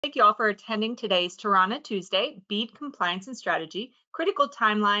Thank you all for attending today's Tarana Tuesday, BEAD Compliance and Strategy, Critical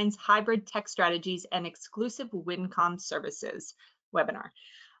Timelines, Hybrid Tech Strategies, and Exclusive Winncom Services webinar.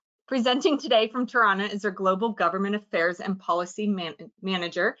 Presenting today from Tarana is our Global Government Affairs and Policy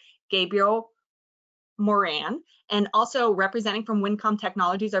Manager, Gabriel Moran, and also representing from Winncom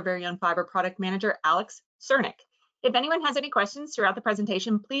Technologies, our very own fiber product manager, Alex Cernick. If anyone has any questions throughout the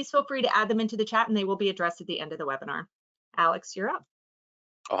presentation, please feel free to add them into the chat and they will be addressed at the end of the webinar. Alex, you're up.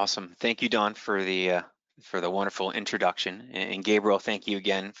 Awesome. Thank you, Dawn, for the wonderful introduction. And Gabriel, thank you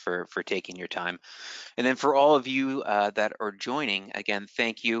again for taking your time. And then for all of you that are joining, again,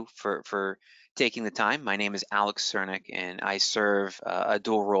 thank you for taking the time. My name is Alex Cernick, and I serve a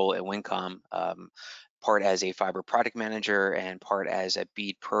dual role at Winncom, part as a fiber product manager and part as a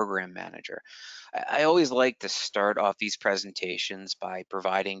BEAD program manager. I always like to start off these presentations by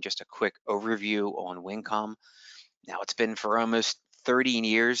providing just a quick overview on Winncom. Now, it's been for almost 30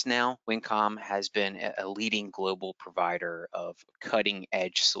 years now. Winncom has been a leading global provider of cutting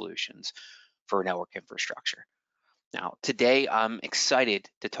edge solutions for network infrastructure. Now, today I'm excited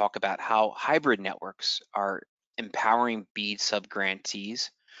to talk about how hybrid networks are empowering BEAD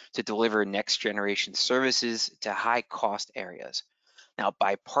subgrantees to deliver next generation services to high cost areas. Now,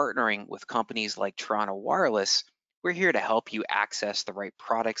 by partnering with companies like Tarana Wireless, we're here to help you access the right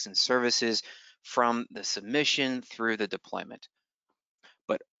products and services from the submission through the deployment.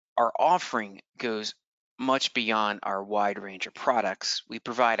 But our offering goes much beyond our wide range of products. We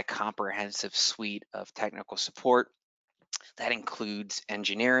provide a comprehensive suite of technical support that includes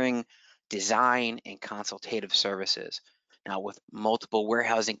engineering, design, and consultative services. Now, with multiple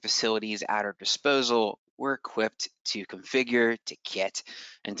warehousing facilities at our disposal, we're equipped to configure, to kit,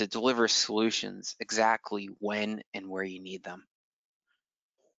 and to deliver solutions exactly when and where you need them.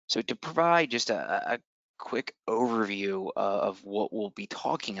 So to provide just a quick overview of what we'll be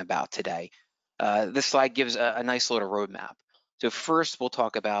talking about today, this slide gives a nice little roadmap. So first, we'll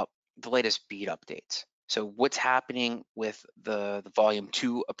talk about the latest BEAD updates. So what's happening with the Volume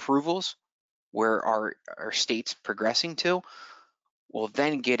 2 approvals, where our states progressing to. We'll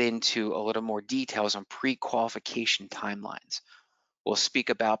then get into a little more details on pre-qualification timelines. We'll speak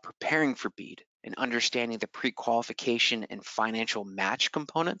about preparing for BEAD and understanding the pre-qualification and financial match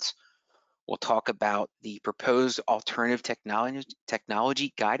components. We'll talk about the proposed alternative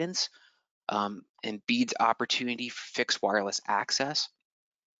technology guidance and BEAD's opportunity for fixed wireless access.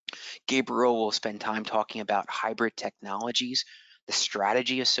 Gabriel will spend time talking about hybrid technologies, the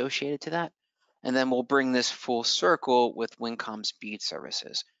strategy associated to that, and then we'll bring this full circle with Winncom's BEAD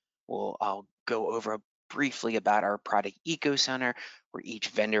services. I'll go over briefly about our product eco center, where each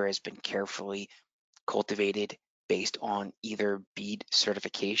vendor has been carefully cultivated based on either BEAD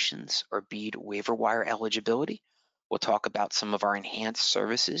certifications or BEAD waiver wire eligibility. We'll talk about some of our enhanced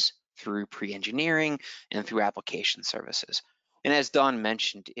services through pre-engineering and through application services. And as Dawn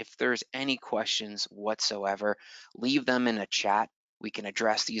mentioned, if there's any questions whatsoever, leave them in a chat. We can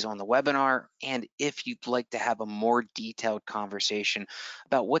address these on the webinar. And if you'd like to have a more detailed conversation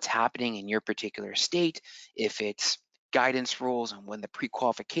about what's happening in your particular state, if it's guidance rules on when the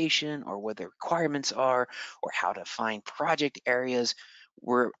pre-qualification or what the requirements are, or how to find project areas,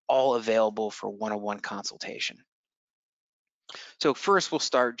 we're all available for one-on-one consultation. So first, we'll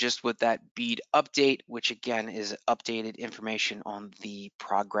start just with that BEAD update, which again is updated information on the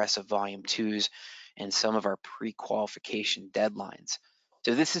progress of Volume 2s and some of our pre-qualification deadlines.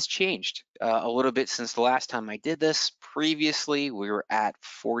 So this has changed a little bit since the last time I did this. Previously, we were at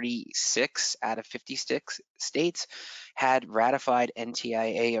 46 out of 56 states had ratified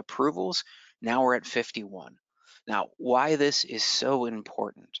NTIA approvals. Now we're at 51. Now, why this is so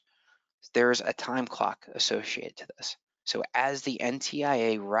important, there's a time clock associated to this. So as the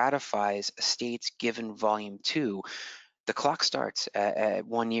NTIA ratifies a state's given Volume 2, the clock starts at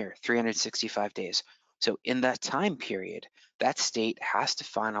 1 year, 365 days. So in that time period, that state has to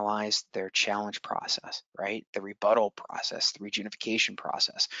finalize their challenge process, right? The rebuttal process, the reunification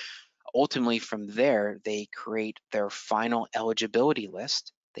process. Ultimately, from there, they create their final eligibility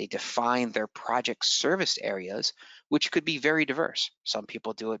list. They define their project service areas, which could be very diverse. Some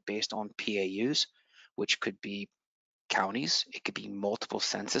people do it based on PAUs, which could be counties. It could be multiple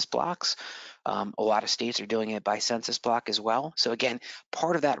census blocks. A lot of states are doing it by census block as well. So again,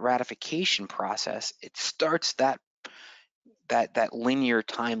 part of that ratification process, it starts that linear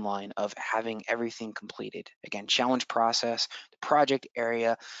timeline of having everything completed. Again, challenge process, the project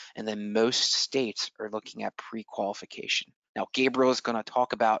area, and then most states are looking at pre-qualification. Now, Gabriel is going to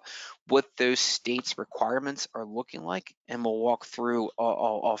talk about what those states' requirements are looking like, and we'll walk through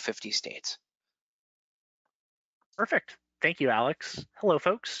all 50 states. Perfect. Thank you, Alex. Hello,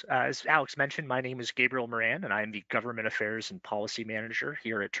 folks. As Alex mentioned, my name is Gabriel Moran, and I am the Government Affairs and Policy Manager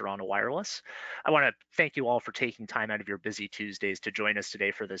here at Tarana Wireless. I want to thank you all for taking time out of your busy Tuesdays to join us today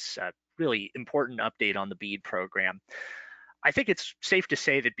for this really important update on the BEAD program. I think it's safe to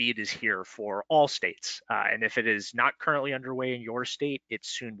say that BEAD is here for all states, and if it is not currently underway in your state, it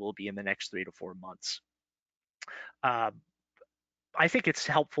soon will be in the next 3 to 4 months. Uh, I think it's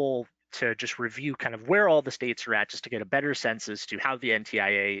helpful to just review kind of where all the states are at, just to get a better sense as to how the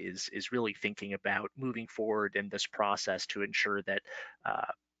NTIA is really thinking about moving forward in this process to ensure that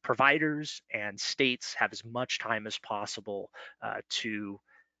providers and states have as much time as possible to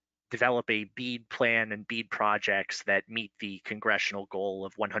develop a BEAD plan and BEAD projects that meet the congressional goal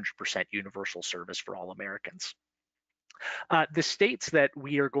of 100% universal service for all Americans. The states that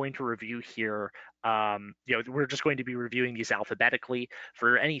we are going to review here, we're just going to be reviewing these alphabetically.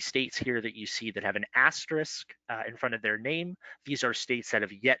 For any states here that you see that have an asterisk in front of their name, these are states that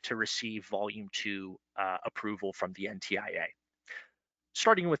have yet to receive Volume 2 approval from the NTIA.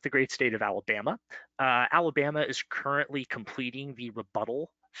 Starting with the great state of Alabama, Alabama is currently completing the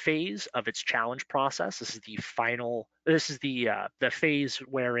rebuttal phase of its challenge process. This is the final. This is the phase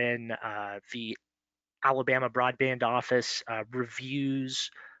wherein the Alabama Broadband Office reviews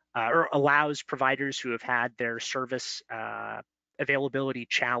or allows providers who have had their service availability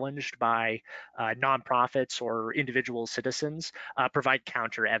challenged by nonprofits or individual citizens provide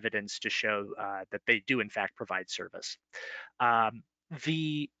counter evidence to show that they do in fact provide service.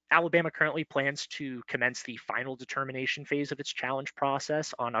 The Alabama currently plans to commence the final determination phase of its challenge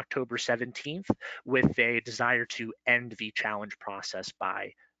process on October 17th, with a desire to end the challenge process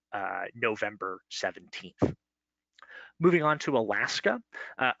by November 17th. Moving on to Alaska.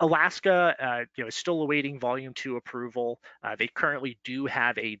 Alaska is still awaiting Volume 2 approval. They currently do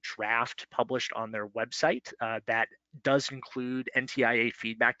have a draft published on their website that does include NTIA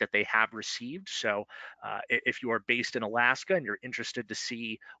feedback that they have received. So if you are based in Alaska and you're interested to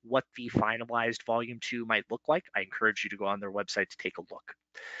see what the finalized Volume 2 might look like, I encourage you to go on their website to take a look.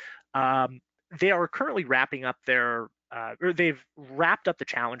 They are currently wrapping up they've wrapped up the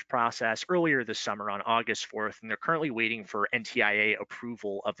challenge process earlier this summer on August 4th, and they're currently waiting for NTIA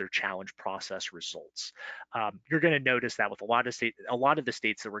approval of their challenge process results. You're going to notice that with a lot of the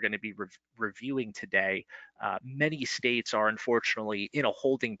states that we're going to be reviewing today, many states are unfortunately in a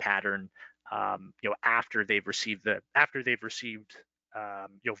holding pattern. After they've received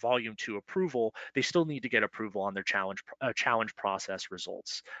Volume 2 approval, they still need to get approval on their challenge process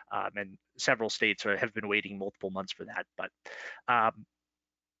results. And several states have been waiting multiple months for that. But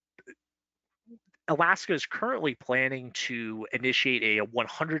Alaska is currently planning to initiate a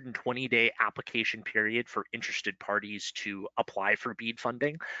 120-day application period for interested parties to apply for BEAD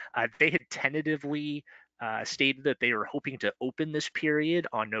funding. They had tentatively stated that they were hoping to open this period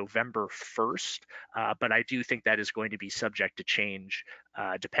on November 1st, but I do think that is going to be subject to change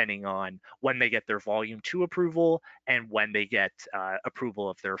depending on when they get their Volume 2 approval and when they get approval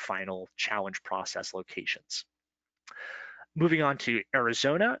of their final challenge process locations. Moving on to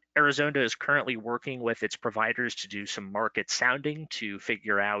Arizona. Arizona is currently working with its providers to do some market sounding to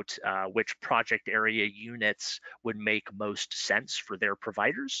figure out which project area units would make most sense for their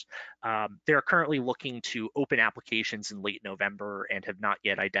providers. They're currently looking to open applications in late November and have not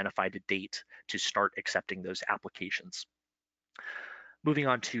yet identified a date to start accepting those applications. Moving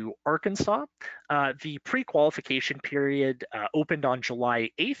on to Arkansas, the pre-qualification period opened on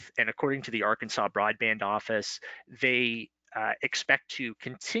July 8th, and according to the Arkansas Broadband Office, they expect to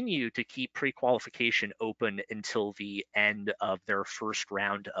continue to keep pre-qualification open until the end of their first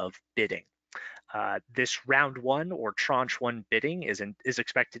round of bidding. This round one or tranche one bidding is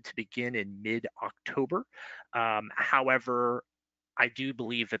expected to begin in mid-October. However, I do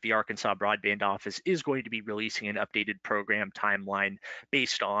believe that the Arkansas Broadband Office is going to be releasing an updated program timeline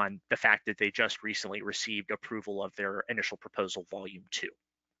based on the fact that they just recently received approval of their initial proposal, Volume 2.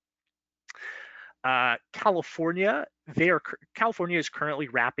 California is currently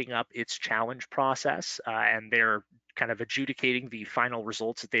wrapping up its challenge process, and they're kind of adjudicating the final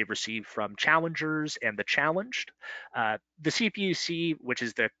results that they've received from challengers and the challenged. The CPUC, which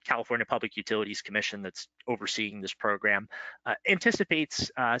is the California Public Utilities Commission that's overseeing this program,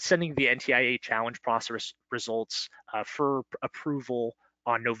 anticipates sending the NTIA challenge process results for approval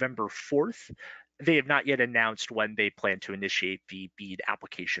on November 4th. They have not yet announced when they plan to initiate the BEAD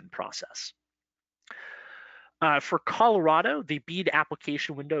application process. For Colorado, the BEAD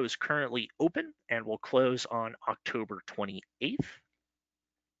application window is currently open and will close on October 28th.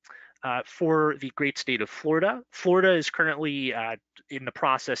 For the great state of Florida, Florida is currently in the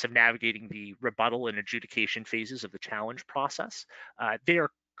process of navigating the rebuttal and adjudication phases of the challenge process. They are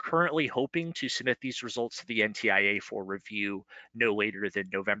currently hoping to submit these results to the NTIA for review no later than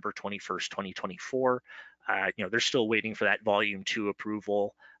November 21st, 2024. They're still waiting for that volume 2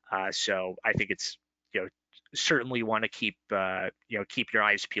 approval. So I think it's, certainly want to keep your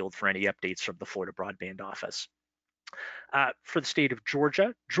eyes peeled for any updates from the Florida Broadband Office. For the state of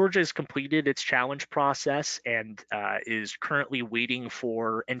Georgia, Georgia has completed its challenge process and is currently waiting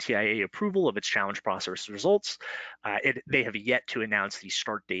for NTIA approval of its challenge process results. They have yet to announce the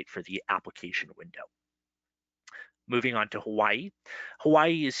start date for the application window. Moving on to Hawaii.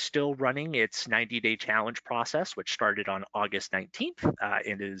 Hawaii is still running its 90-day challenge process, which started on August 19th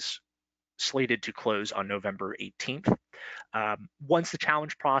and is slated to close on November 18th. Once the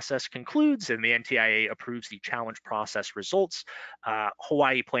challenge process concludes and the NTIA approves the challenge process results,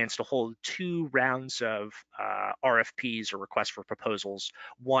 Hawaii plans to hold 2 rounds of RFPs or requests for proposals,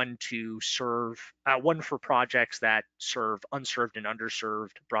 one for projects that serve unserved and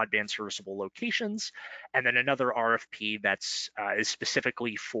underserved broadband serviceable locations, and then another RFP that's is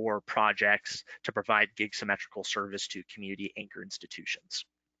specifically for projects to provide gig symmetrical service to community anchor institutions.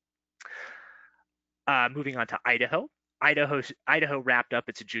 Moving on to Idaho. Idaho wrapped up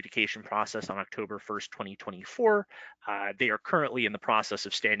its adjudication process on October 1st, 2024. They are currently in the process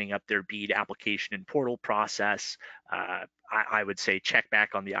of standing up their BEAD application and portal process. I would say check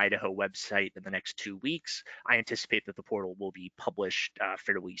back on the Idaho website in the next 2 weeks. I anticipate that the portal will be published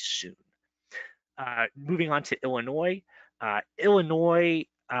fairly soon. Moving on to Illinois. Illinois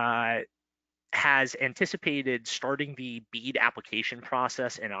has anticipated starting the BEAD application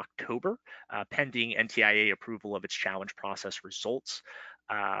process in October, pending NTIA approval of its challenge process results.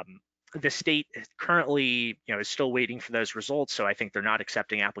 The state currently, is still waiting for those results, so I think they're not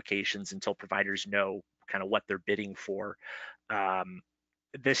accepting applications until providers know kind of what they're bidding for.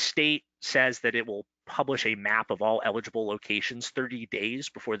 The state says that it will publish a map of all eligible locations 30 days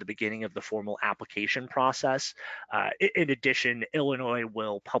before the beginning of the formal application process. In addition, Illinois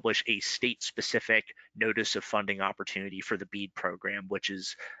will publish a state-specific notice of funding opportunity for the BEAD program, which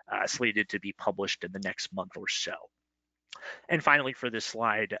is slated to be published in the next month or so. And finally, for this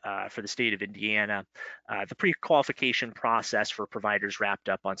slide, for the state of Indiana, the pre-qualification process for providers wrapped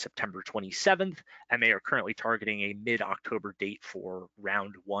up on September 27th, and they are currently targeting a mid-October date for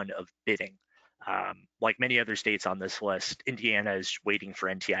round 1 of bidding. Like many other states on this list, Indiana is waiting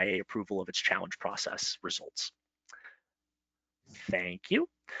for NTIA approval of its challenge process results. Thank you.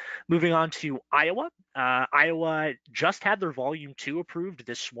 Moving on to Iowa. Iowa just had their volume 2 approved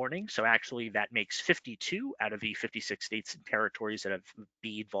this morning. So actually that makes 52 out of the 56 states and territories that have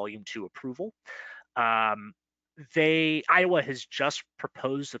BEAD volume 2 approval. Iowa has just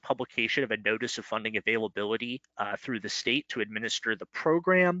proposed the publication of a notice of funding availability through the state to administer the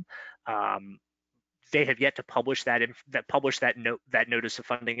program. They have yet to publish that notice of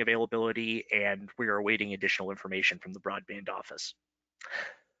funding availability, and we are awaiting additional information from the Broadband Office.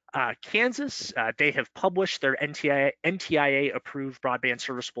 Kansas, they have published their NTIA approved broadband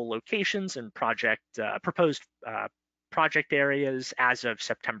serviceable locations and proposed project areas as of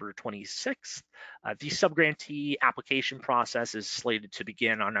September 26th. The subgrantee application process is slated to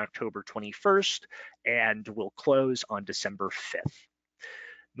begin on October 21st and will close on December 5th.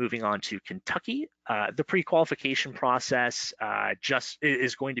 Moving on to Kentucky, the pre-qualification process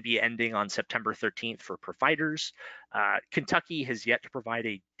is going to be ending on September 13th for providers. Kentucky has yet to provide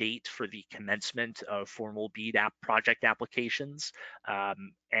a date for the commencement of formal BEAD project applications,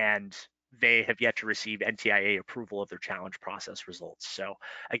 and they have yet to receive NTIA approval of their challenge process results. So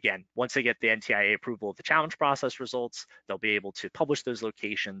again, once they get the NTIA approval of the challenge process results, they'll be able to publish those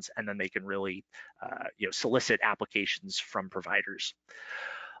locations, and then they can really solicit applications from providers.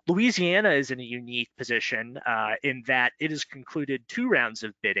 Louisiana is in a unique position in that it has concluded 2 rounds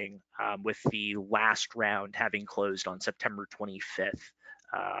of bidding, with the last round having closed on September 25th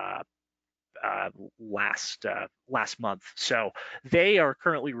last month. So they are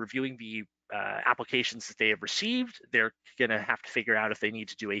currently reviewing the applications that they have received. They're going to have to figure out if they need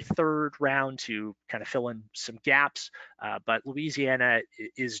to do a 3rd round to kind of fill in some gaps, but Louisiana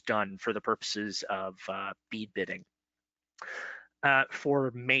is done for the purposes of BEAD bidding.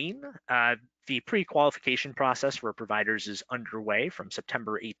 For Maine, the pre-qualification process for providers is underway from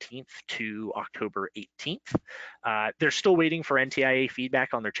September 18th to October 18th. They're still waiting for NTIA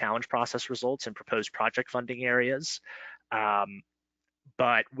feedback on their challenge process results and proposed project funding areas.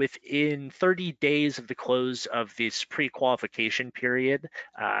 But within 30 days of the close of this pre-qualification period,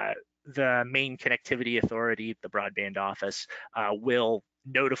 the Maine Connectivity Authority, the Broadband Office, will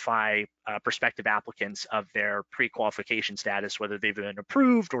notify prospective applicants of their pre-qualification status, whether they've been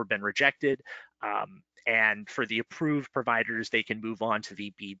approved or been rejected. And for the approved providers, they can move on to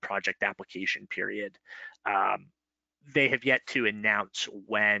the BEAD project application period. They have yet to announce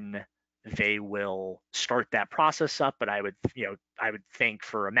when they will start that process up, but I would think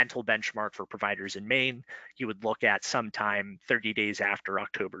for a mental benchmark for providers in Maine, you would look at sometime 30 days after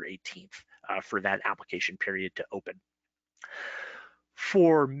October 18th for that application period to open.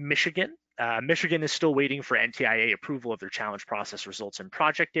 For Michigan, Michigan is still waiting for NTIA approval of their challenge process results in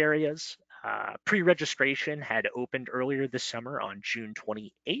project areas. Pre-registration had opened earlier this summer on June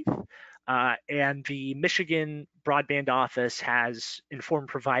 28th, and the Michigan Broadband Office has informed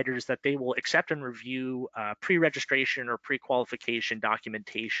providers that they will accept and review pre-registration or pre-qualification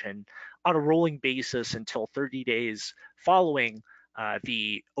documentation on a rolling basis until 30 days following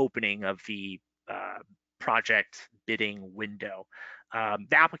the opening of the project bidding window.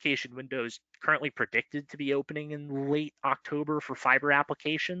 The application window is currently predicted to be opening in late October for fiber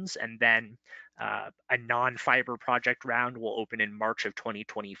applications, and then a non-fiber project round will open in March of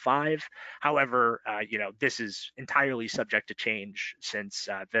 2025. However, this is entirely subject to change since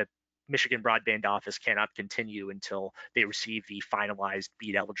the Michigan Broadband Office cannot continue until they receive the finalized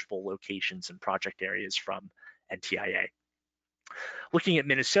BEAD eligible locations and project areas from NTIA. Looking at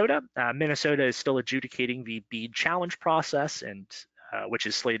Minnesota, Minnesota is still adjudicating the BEAD challenge process, and which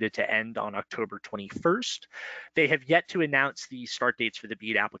is slated to end on October 21st. They have yet to announce the start dates for the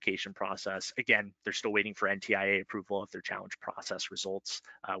BEAD application process. Again, they're still waiting for NTIA approval of their challenge process results,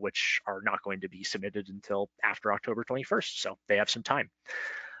 which are not going to be submitted until after October 21st, so they have some time.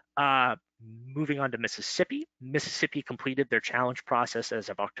 Moving on to Mississippi. Mississippi completed their challenge process as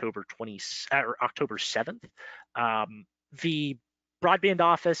of October 7th. The Broadband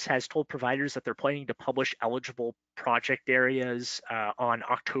Office has told providers that they're planning to publish eligible project areas on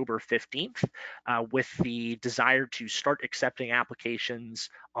October 15th, with the desire to start accepting applications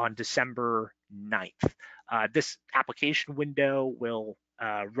on December 9th. This application window will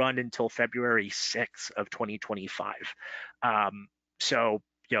run until February 6th of 2025. So,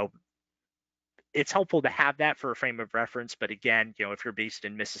 it's helpful to have that for a frame of reference, but again, if you're based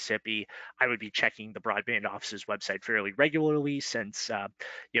in Mississippi, I would be checking the Broadband Office's website fairly regularly, since the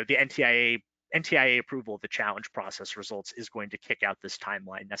NTIA approval of the challenge process results is going to kick out this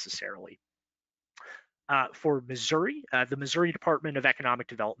timeline necessarily. For Missouri, the Missouri Department of Economic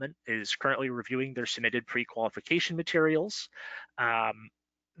Development is currently reviewing their submitted pre-qualification materials.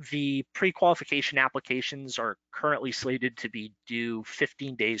 The pre-qualification applications are currently slated to be due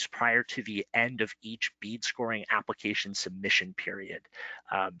 15 days prior to the end of each BEAD scoring application submission period.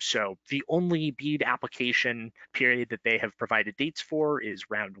 So the only BEAD application period that they have provided dates for is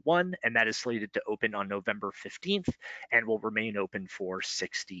round 1, and that is slated to open on November 15th and will remain open for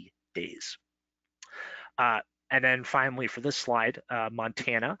 60 days. And then finally for this slide,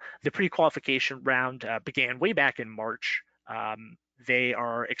 Montana, the pre-qualification round began way back in March.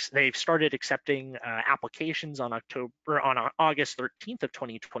 They've started accepting applications on August 13th of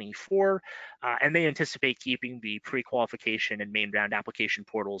 2024, and they anticipate keeping the pre-qualification and main round application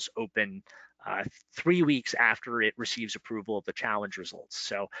portals open 3 weeks after it receives approval of the challenge results.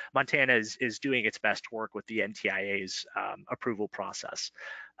 So Montana is doing its best to work with the NTIA's approval process.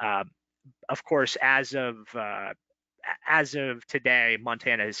 Of course, as of today,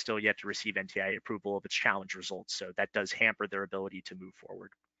 Montana has still yet to receive NTIA approval of its challenge results, so that does hamper their ability to move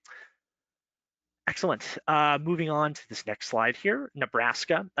forward. Excellent. Moving on to this next slide here,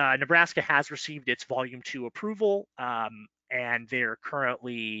 Nebraska. Nebraska has received its Volume 2 approval, and they're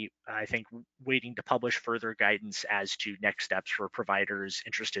currently, I think, waiting to publish further guidance as to next steps for providers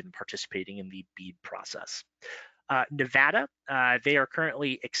interested in participating in the BEAD process. Nevada, they are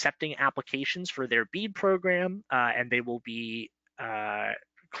currently accepting applications for their BEAD program, and they will be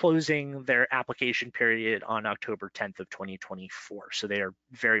closing their application period on October 10th of 2024. So they are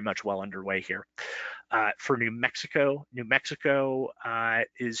very much well underway here. For New Mexico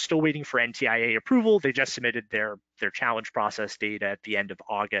is still waiting for NTIA approval. They just submitted their challenge process data at the end of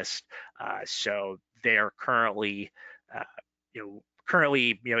August. So they are currently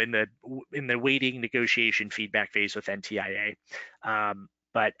in the waiting negotiation feedback phase with NTIA.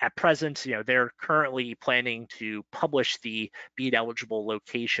 But at present, they're currently planning to publish the BEAD eligible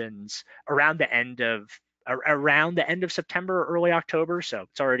locations around the end of September, early October. So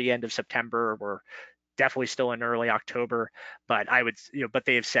it's already end of September. We're definitely still in early October, but but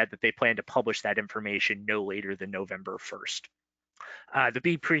they have said that they plan to publish that information no later than November 1st. The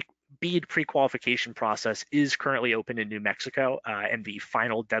BEAD pre-qualification process is currently open in New Mexico, and the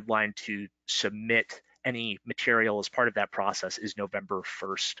final deadline to submit any material as part of that process is November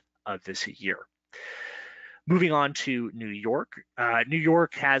 1st of this year. Moving on to New York. New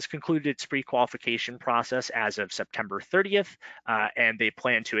York has concluded its pre-qualification process as of September 30th, and they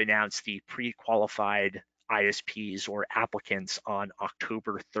plan to announce the pre-qualified ISPs or applicants on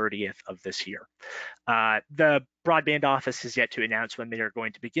October 30th of this year. The Broadband Office has yet to announce when they are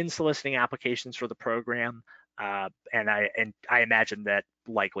going to begin soliciting applications for the program, and I imagine that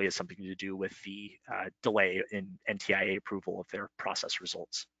likely has something to do with the delay in NTIA approval of their process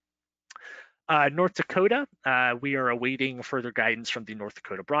results. North Dakota, we are awaiting further guidance from the North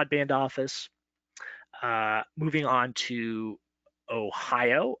Dakota Broadband Office. Moving on to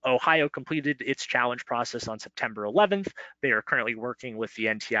Ohio. Ohio completed its challenge process on September 11th. They are currently working with the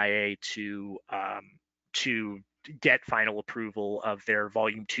NTIA to get final approval of their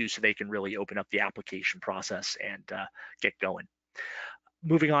Volume 2 so they can really open up the application process and get going.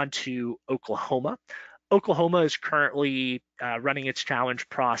 Moving on to Oklahoma. Oklahoma is currently running its challenge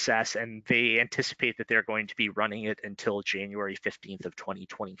process, and they anticipate that they're going to be running it until January 15th of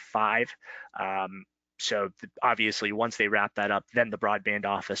 2025. So obviously, once they wrap that up, then the Broadband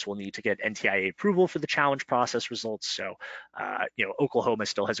Office will need to get NTIA approval for the challenge process results. So, Oklahoma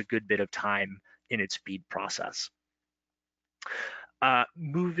still has a good bit of time in its BEAD process.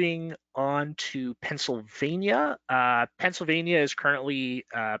 Moving on to Pennsylvania. Pennsylvania is currently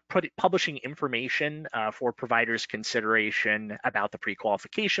publishing information for providers' consideration about the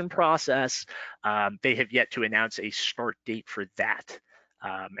pre-qualification process. They have yet to announce a start date for that.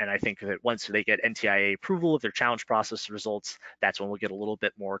 And I think that once they get NTIA approval of their challenge process results, that's when we'll get a little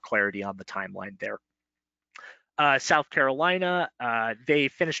bit more clarity on the timeline there. South Carolina, they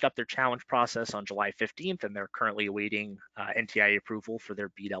finished up their challenge process on July 15th, and they're currently awaiting NTIA approval for their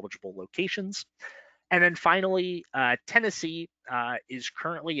BEAD eligible locations. And then finally, Tennessee is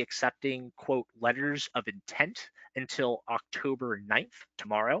currently accepting, quote, letters of intent until October 9th,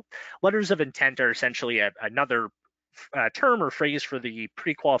 tomorrow. Letters of intent are essentially another term or phrase for the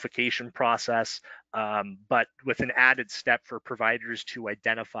pre-qualification process, but with an added step for providers to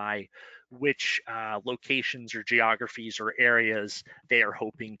identify which locations or geographies or areas they are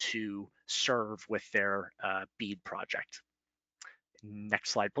hoping to serve with their BEAD project.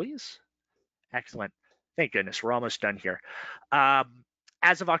 Next slide, please. Excellent. Thank goodness, we're almost done here.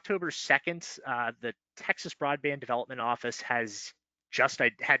 As of October 2nd, the Texas Broadband Development Office has just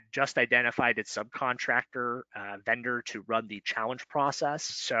identified its subcontractor vendor to run the challenge process.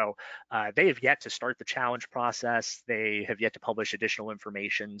 So they have yet to start the challenge process. They have yet to publish additional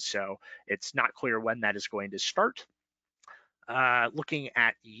information. So it's not clear when that is going to start. Looking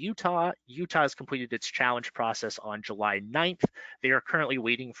at Utah, Utah has completed its challenge process on July 9th. They are currently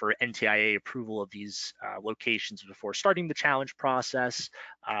waiting for NTIA approval of these locations before starting the challenge process.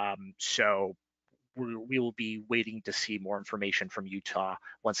 So we will be waiting to see more information from Utah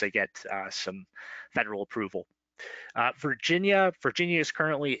once they get some federal approval. Virginia is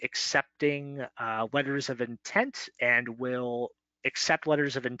currently accepting letters of intent and will accept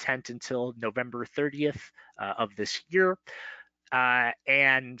letters of intent until November 30th of this year.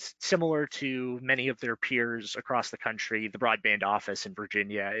 And similar to many of their peers across the country, the Broadband Office in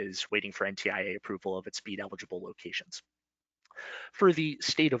Virginia is waiting for NTIA approval of its BEAD eligible locations. For the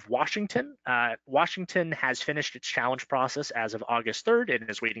state of Washington, Washington has finished its challenge process as of August 3rd and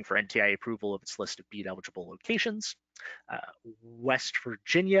is waiting for NTIA approval of its list of BEAD eligible locations. West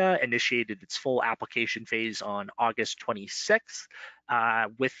Virginia initiated its full application phase on August 26th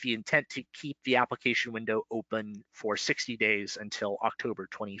with the intent to keep the application window open for 60 days until October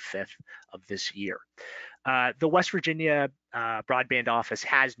 25th of this year. The West Virginia Broadband Office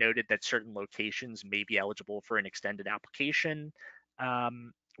has noted that certain locations may be eligible for an extended application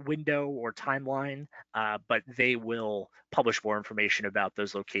window or timeline, but they will publish more information about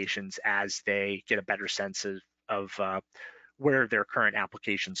those locations as they get a better sense of where their current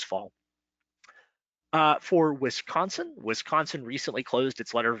applications fall. For Wisconsin recently closed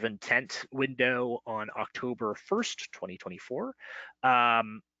its letter of intent window on October 1st, 2024.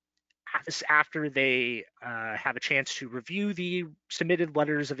 After they have a chance to review the submitted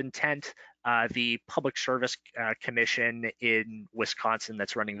letters of intent, the Public Service Commission in Wisconsin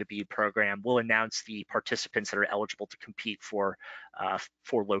that's running the BEAD program will announce the participants that are eligible to compete for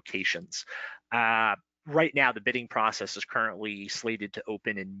locations. Right now, the bidding process is currently slated to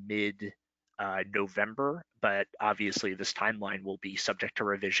open in mid-November, but obviously this timeline will be subject to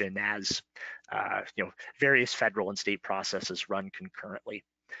revision as various federal and state processes run concurrently.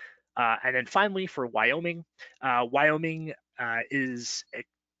 And then finally, for Wyoming, Wyoming is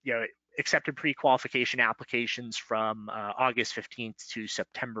accepted pre-qualification applications from August 15th to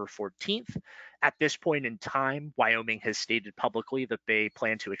September 14th. At this point in time, Wyoming has stated publicly that they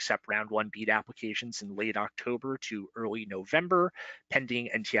plan to accept round 1 BEAD applications in late October to early November, pending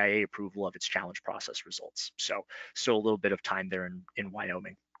NTIA approval of its challenge process results. So still a little bit of time there in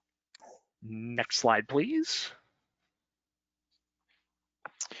Wyoming. Next slide, please.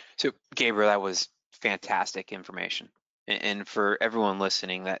 So Gabriel, that was fantastic information. And for everyone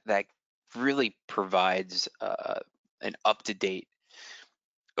listening, that really provides an up-to-date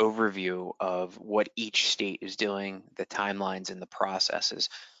overview of what each state is doing, the timelines and the processes.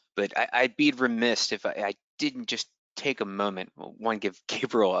 But I'd be remiss if I didn't just take a moment, one, give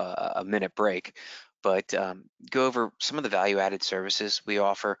Gabriel a minute break, but go over some of the value-added services we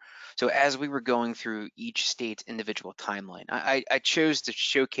offer. So as we were going through each state's individual timeline, I chose to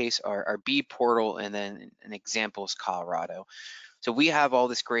showcase our BEAD portal, and then an example is Colorado. So we have all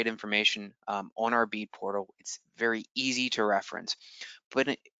this great information on our BEAD portal. It's very easy to reference.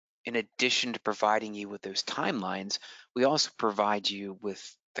 But in addition to providing you with those timelines, we also provide you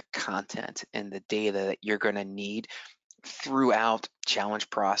with the content and the data that you're going to need throughout challenge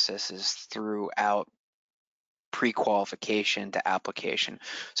processes, throughout pre-qualification to application.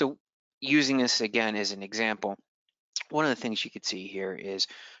 So using this again as an example, one of the things you could see here is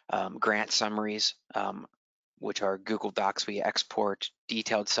grant summaries, which are Google Docs we export,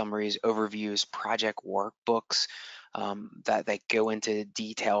 detailed summaries, overviews, project workbooks that go into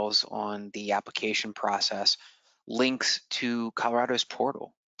details on the application process, links to Colorado's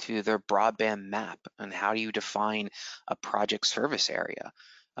portal, to their broadband map, and how do you define a project service area,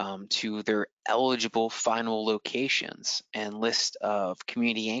 to their eligible final locations and list of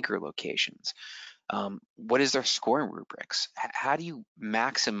community anchor locations. What is their scoring rubrics? How do you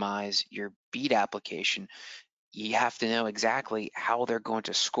maximize your BEAD application? You have to know exactly how they're going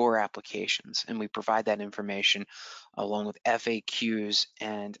to score applications, and we provide that information along with FAQs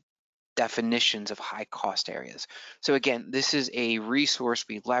and definitions of high cost areas. So again, this is a resource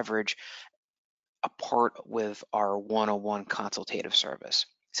we leverage apart with our one-on-one consultative service.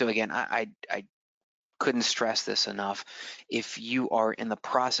 So again, I couldn't stress this enough. If you are in the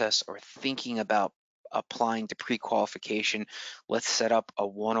process or thinking about applying to pre-qualification, let's set up a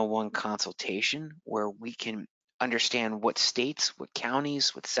one-on-one consultation where we can understand what states, what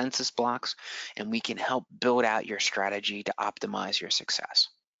counties, what census blocks, and we can help build out your strategy to optimize your success.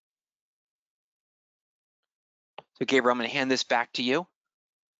 So Gabriel, I'm going to hand this back to you.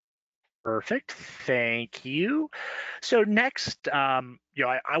 Perfect, thank you. So next, I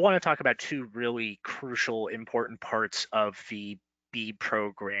want to talk about two really crucial, important parts of the BEAD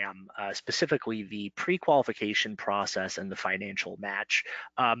program, specifically the pre-qualification process and the financial match.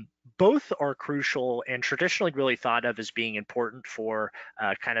 Both are crucial and traditionally really thought of as being important for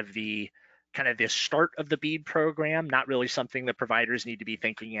kind of the start of the BEAD program, not really something that providers need to be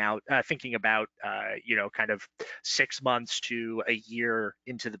thinking about, kind of 6 months to a year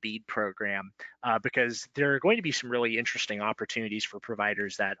into the BEAD program, because there are going to be some really interesting opportunities for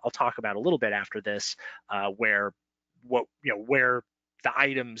providers that I'll talk about a little bit after this, where the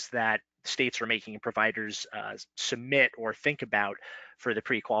items that states are making providers submit or think about for the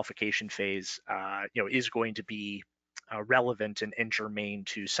pre-qualification phase, is going to be relevant and germane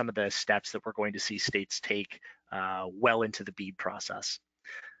to some of the steps that we're going to see states take well into the BEAD process.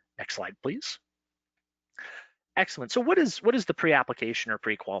 Next slide, please. Excellent. So what is the pre-application or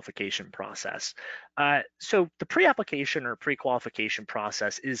pre-qualification process? So the pre-application or pre-qualification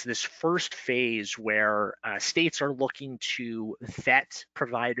process is this first phase where states are looking to vet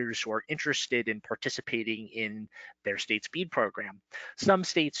providers who are interested in participating in their state's BEAD program. Some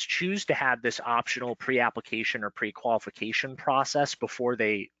states choose to have this optional pre-application or pre-qualification process before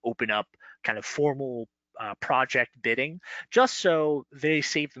they open up kind of formal project bidding, just so they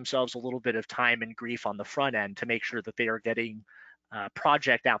save themselves a little bit of time and grief on the front end to make sure that they are getting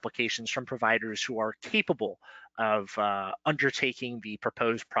project applications from providers who are capable of undertaking the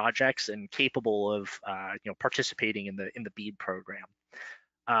proposed projects and capable of participating in the BEAD program.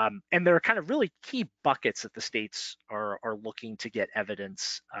 And there are kind of really key buckets that the states are looking to get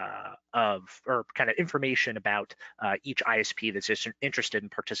evidence of, or kind of information about each ISP that's interested in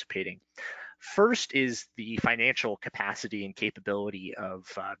participating. First is the financial capacity and capability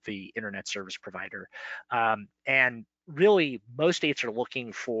of the internet service provider. And really, most states are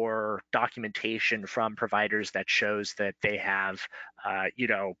looking for documentation from providers that shows that they have,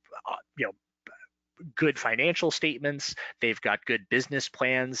 good financial statements. They've got good business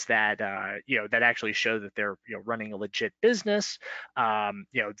plans that that actually show that they're running a legit business.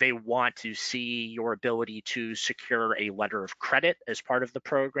 They want to see your ability to secure a letter of credit as part of the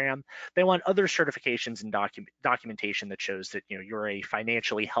program. They want other certifications and documentation that shows that you're a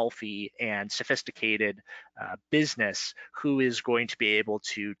financially healthy and sophisticated business who is going to be able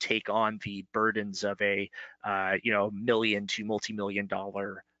to take on the burdens of a million to multi-million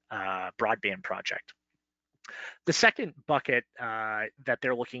dollar broadband project. The second bucket that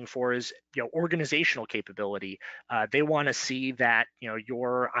they're looking for is organizational capability. They want to see that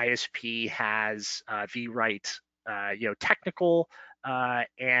your ISP has the right technical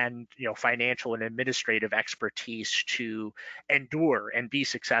and financial and administrative expertise to endure and be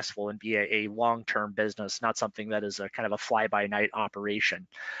successful and be a long-term business, not something that is a kind of a fly-by-night operation.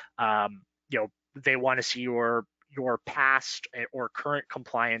 They want to see your past or current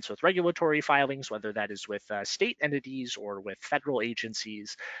compliance with regulatory filings, whether that is with state entities or with federal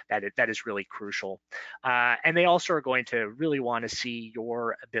agencies. That is really crucial. And they also are going to really want to see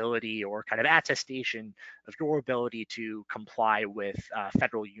your ability or kind of attestation of your ability to comply with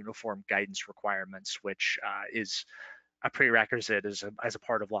federal uniform guidance requirements, which is a prerequisite as a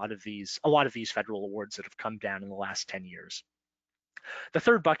part of a lot of these federal awards that have come down in the last 10 years. The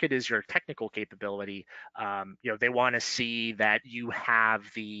third bucket is your technical capability. They want to see that you have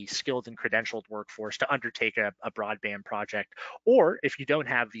the skilled and credentialed workforce to undertake a broadband project, or if you don't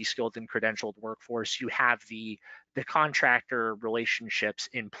have the skilled and credentialed workforce, you have the contractor relationships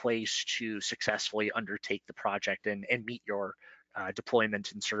in place to successfully undertake the project and meet your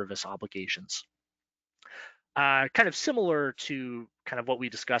deployment and service obligations. Kind of similar to kind of what we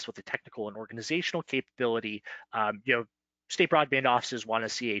discussed with the technical and organizational capability, state broadband offices want to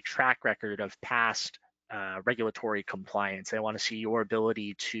see a track record of past regulatory compliance. They want to see your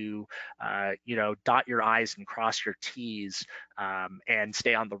ability to, dot your I's and cross your T's and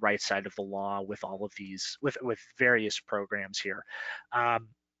stay on the right side of the law with all of these, with various programs here.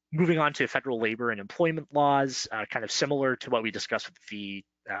 Moving on to federal labor and employment laws, kind of similar to what we discussed with the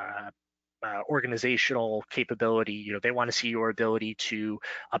organizational capability. They want to see your ability to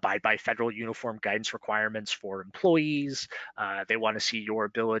abide by federal uniform guidance requirements for employees. They want to see your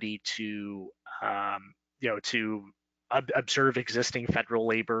ability to observe existing federal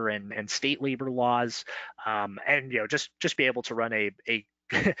labor and state labor laws, and just be able to run a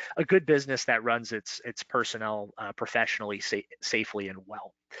a good business that runs its personnel professionally, safely, and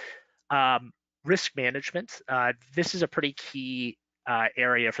well. Risk management. This is a pretty key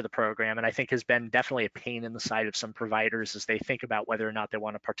area for the program, and I think has been definitely a pain in the side of some providers as they think about whether or not they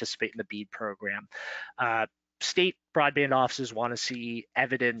want to participate in the BEAD program. State broadband offices want to see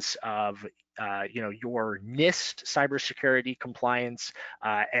evidence of your NIST cybersecurity compliance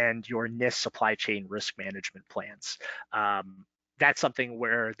and your NIST supply chain risk management plans. That's something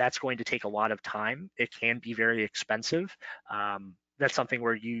where that's going to take a lot of time. It can be very expensive. That's something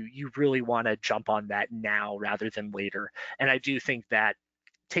where you really want to jump on that now rather than later. And I do think that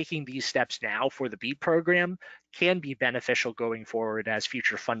taking these steps now for the BEAD program can be beneficial going forward as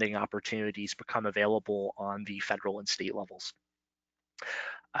future funding opportunities become available on the federal and state levels.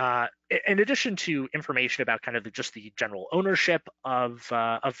 In addition to information about kind of just the general ownership of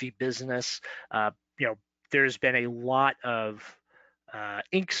the business, there's been a lot of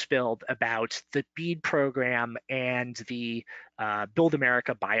ink spilled about the BEAD program and the Build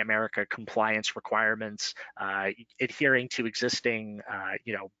America, Buy America compliance requirements, adhering to existing,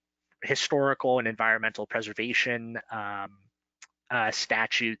 historical and environmental preservation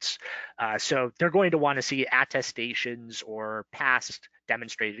statutes. So they're going to want to see attestations or past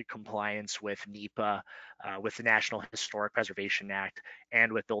demonstrated compliance with NEPA, with the National Historic Preservation Act,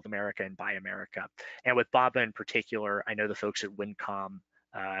 and with Build America and Buy America. And with BABA in particular, I know the folks at Winncom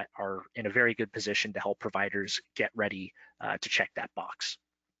are in a very good position to help providers get ready to check that box.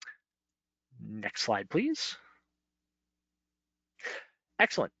 Next slide, please.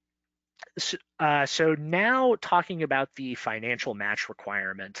 Excellent. So now talking about the financial match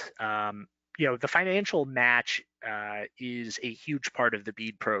requirement, the financial match is a huge part of the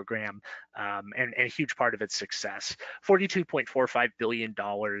BEAD program and a huge part of its success. $42.45 billion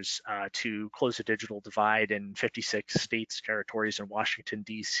to close the digital divide in 56 states, territories, and Washington,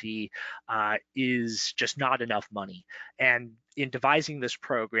 D.C. Is just not enough money. And in devising this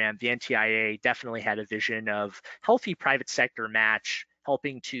program, the NTIA definitely had a vision of healthy private sector match,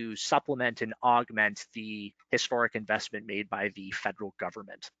 helping to supplement and augment the historic investment made by the federal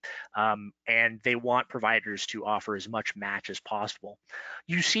government. And they want providers to offer as much match as possible.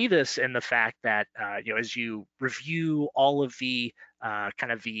 You see this in the fact that, as you review all of the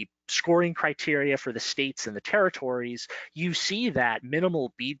kind of the scoring criteria for the states and the territories, you see that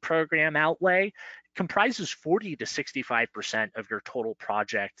minimal BEAD program outlay comprises 40 to 65% of your total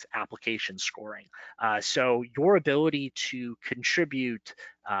project application scoring. So your ability to contribute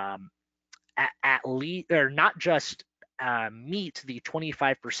at least, or not just meet the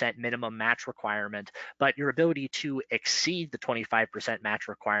 25% minimum match requirement, but your ability to exceed the 25% match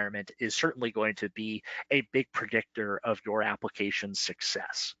requirement is certainly going to be a big predictor of your application's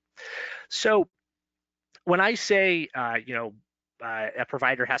success. So when I say, a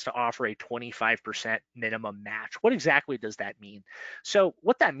provider has to offer a 25% minimum match, what exactly does that mean? So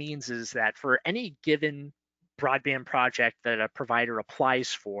what that means is that for any given broadband project that a provider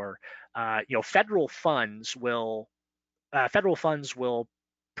applies for, federal funds will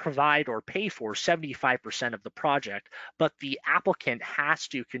provide or pay for 75% of the project, but the applicant has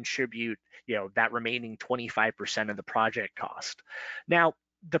to contribute, that remaining 25% of the project cost. Now,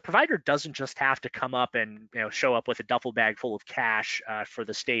 the provider doesn't just have to come up and show up with a duffel bag full of cash for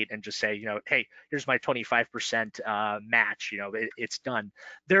the state and just say, hey, here's my 25% match. It's done.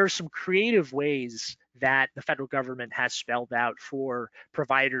 There are some creative ways that the federal government has spelled out for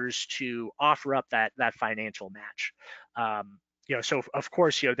providers to offer up that financial match. So of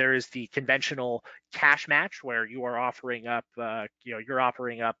course, there is the conventional cash match where you are offering up,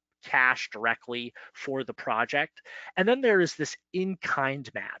 cash directly for the project. And then there is this in-kind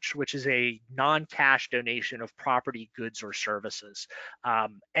match, which is a non-cash donation of property, goods, or services.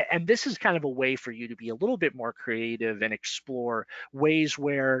 And this is kind of a way for you to be a little bit more creative and explore ways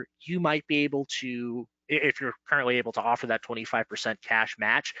where you might be able to, if you're currently able to offer that 25% cash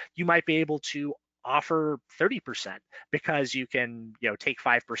match, you might be able to offer 30% because you can, take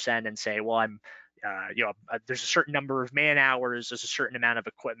 5% and say, well, there's a certain number of man hours, there's a certain amount of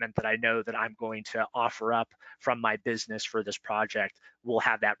equipment that I know that I'm going to offer up from my business for this project. We'll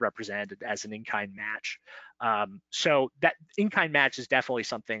have that represented as an in-kind match. So that in-kind match is definitely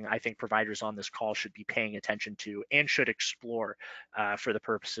something I think providers on this call should be paying attention to and should explore for the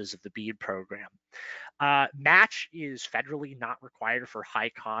purposes of the BEAD program. Match is federally not required for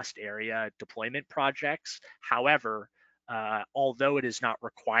high-cost area deployment projects. However, although it is not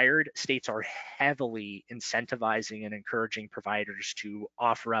required, states are heavily incentivizing and encouraging providers to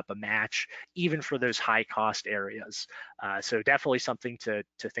offer up a match, even for those high-cost areas. So definitely something to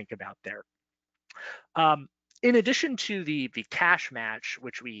think about there. In addition to the cash match,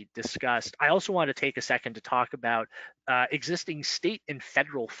 which we discussed, I also want to take a second to talk about existing state and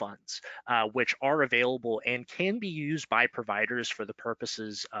federal funds, which are available and can be used by providers for the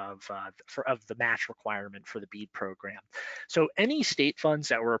purposes of the match requirement for the BEAD program. So any state funds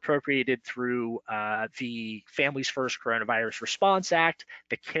that were appropriated through the Families First Coronavirus Response Act,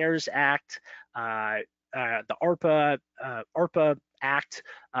 the CARES Act, the ARPA Act,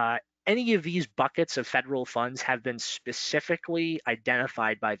 any of these buckets of federal funds have been specifically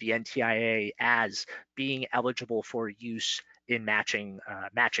identified by the NTIA as being eligible for use in matching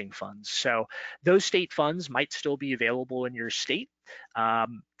funds. So those state funds might still be available in your state.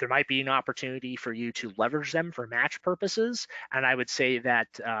 There might be an opportunity for you to leverage them for match purposes. And I would say that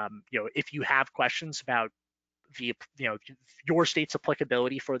if you have questions about your state's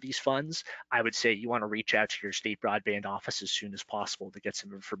applicability for these funds, I would say you want to reach out to your state broadband office as soon as possible to get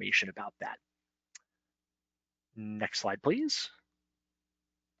some information about that. Next slide, please.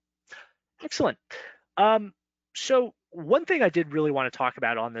 Excellent. So one thing I did really want to talk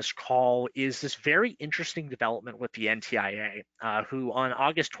about on this call is this very interesting development with the NTIA, who on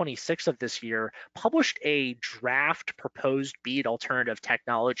August 26th of this year published a draft proposed BEAD alternative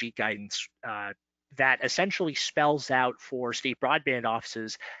technology guidance that essentially spells out for state broadband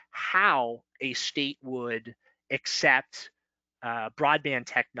offices how a state would accept broadband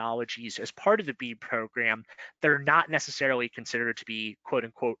technologies as part of the BEAD program that are not necessarily considered to be quote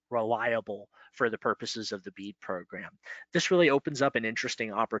unquote reliable for the purposes of the BEAD program. This really opens up an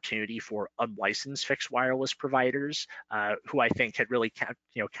interesting opportunity for unlicensed fixed wireless providers who I think had really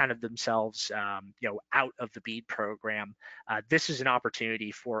counted themselves out of the BEAD program. This is an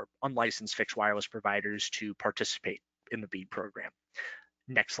opportunity for unlicensed fixed wireless providers to participate in the BEAD program.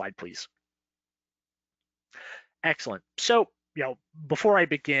 Next slide, please. Excellent. So, before I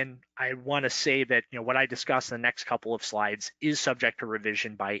begin, I want to say that what I discuss in the next couple of slides is subject to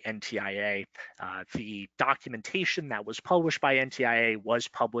revision by NTIA. The documentation that was published by NTIA was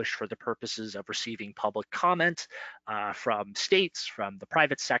published for the purposes of receiving public comment from states, from the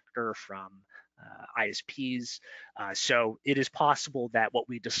private sector, from ISPs. So it is possible that what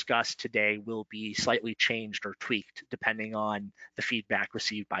we discussed today will be slightly changed or tweaked depending on the feedback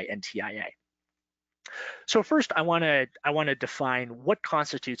received by NTIA. So first, I want to define what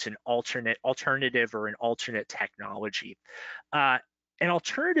constitutes an alternative or an alternate technology. An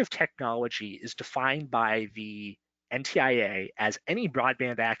alternative technology is defined by the NTIA as any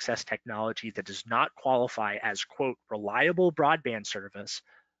broadband access technology that does not qualify as, quote, reliable broadband service,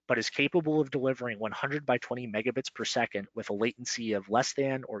 but is capable of delivering 100 by 20 megabits per second with a latency of less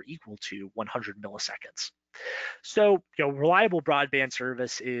than or equal to 100 milliseconds. So, reliable broadband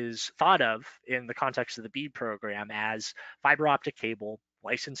service is thought of in the context of the BEAD program as fiber optic cable,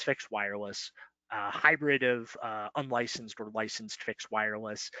 licensed fixed wireless, hybrid of unlicensed or licensed fixed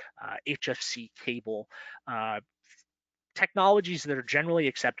wireless, HFC cable, technologies that are generally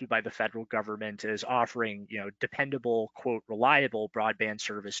accepted by the federal government as offering, dependable, quote, reliable broadband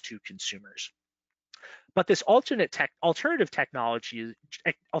service to consumers. But this alternative technologies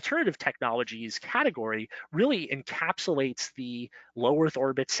category really encapsulates the low Earth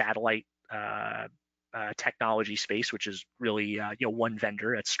orbit satellite technology space, which is really one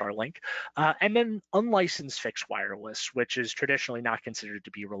vendor at Starlink, and then unlicensed fixed wireless, which is traditionally not considered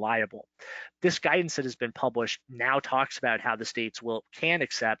to be reliable. This guidance that has been published now talks about how the states can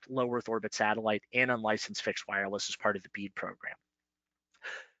accept low Earth orbit satellite and unlicensed fixed wireless as part of the BEAD program.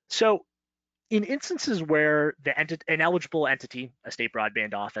 So in instances where an eligible entity, a state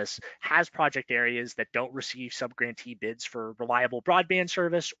broadband office, has project areas that don't receive subgrantee bids for reliable broadband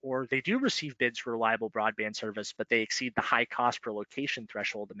service, or they do receive bids for reliable broadband service, but they exceed the high cost per location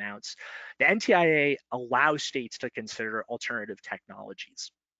threshold amounts, the NTIA allows states to consider alternative technologies.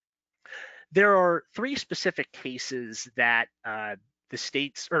 There are three specific cases that the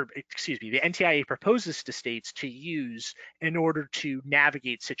NTIA proposes to states to use in order to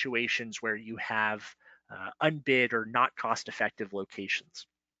navigate situations where you have unbid or not cost-effective locations.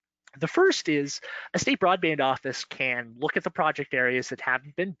 The first is a state broadband office can look at the project areas that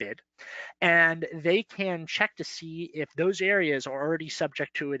haven't been bid, and they can check to see if those areas are already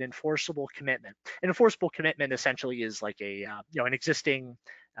subject to an enforceable commitment. An enforceable commitment essentially is like an existing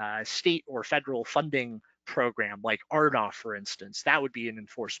state or federal funding program, like RDOF, for instance. That would be an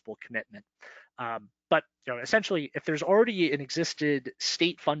enforceable commitment. But essentially, if there's already an existed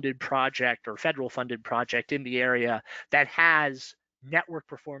state-funded project or federal-funded project in the area that has network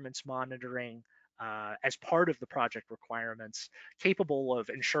performance monitoring as part of the project requirements, capable of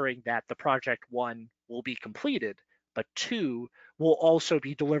ensuring that the project, one, will be completed, but two, will also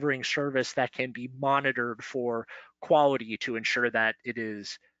be delivering service that can be monitored for quality to ensure that it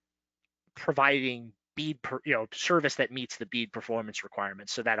is providing BEAD service that meets the BEAD performance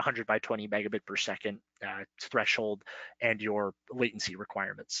requirements, so that 100 by 20 megabit per second threshold and your latency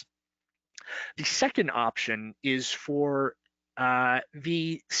requirements. The second option is for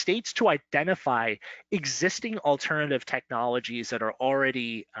the states to identify existing alternative technologies that are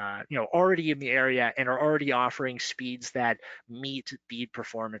already in the area and are already offering speeds that meet BEAD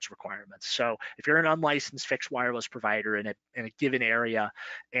performance requirements. So if you're an unlicensed fixed wireless provider in a given area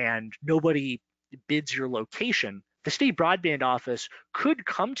and nobody bids your location, the state broadband office could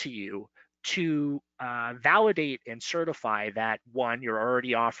come to you to validate and certify that, one, you're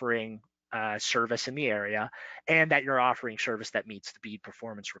already offering service in the area, and that you're offering service that meets the BEAD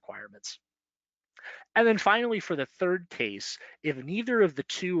performance requirements. And then finally, for the third case, if neither of the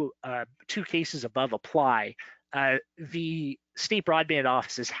two cases above apply, the state broadband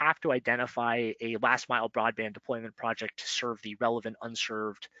offices have to identify a last mile broadband deployment project to serve the relevant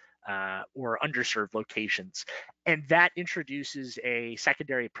unserved or underserved locations. And that introduces a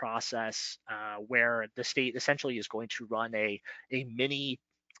secondary process where the state essentially is going to run a mini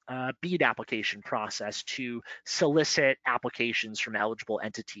BEAD application process to solicit applications from eligible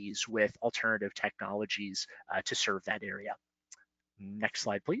entities with alternative technologies to serve that area. Next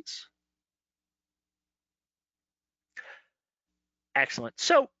slide, please. Excellent.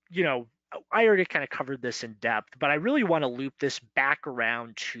 So, I already kind of covered this in depth, but I really want to loop this back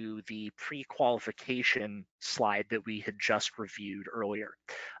around to the pre-qualification slide that we had just reviewed earlier,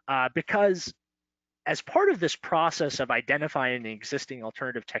 because as part of this process of identifying an existing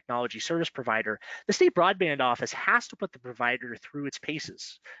alternative technology service provider, the state broadband office has to put the provider through its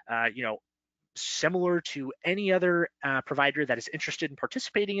paces. Similar to any other provider that is interested in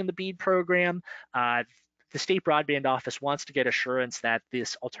participating in the BEAD program, the state broadband office wants to get assurance that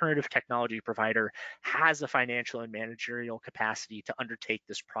this alternative technology provider has the financial and managerial capacity to undertake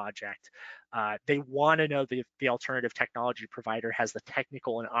this project. They want to know that the alternative technology provider has the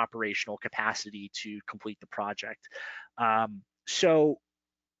technical and operational capacity to complete the project. So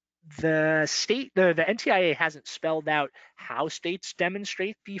the NTIA hasn't spelled out how states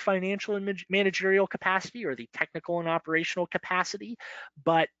demonstrate the financial and managerial capacity or the technical and operational capacity,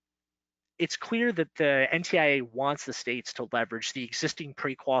 but it's clear that the NTIA wants the states to leverage the existing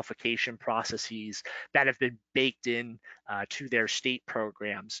pre-qualification processes that have been baked in to their state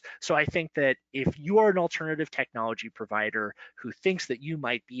programs. So I think that if you are an alternative technology provider who thinks that you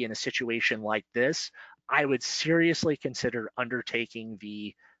might be in a situation like this, I would seriously consider undertaking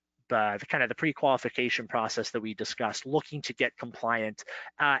the kind of the pre-qualification process that we discussed, looking to get compliant,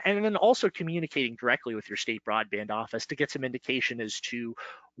 and then also communicating directly with your state broadband office to get some indication as to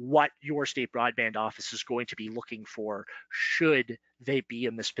what your state broadband office is going to be looking for should they be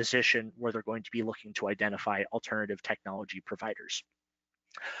in this position where they're going to be looking to identify alternative technology providers.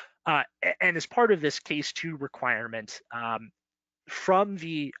 And as part of this case 2 requirement, from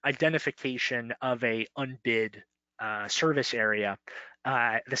the identification of a unbid service area,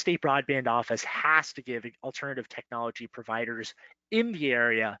 the state broadband office has to give alternative technology providers in the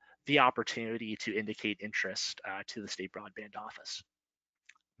area the opportunity to indicate interest to the state broadband office.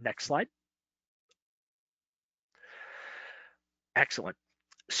 Next slide. Excellent.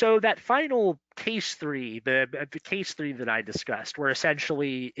 So that final case 3, the case 3 that I discussed, where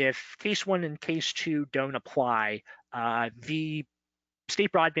essentially if case 1 and case 2 don't apply, the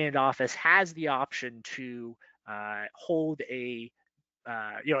state broadband office has the option to hold a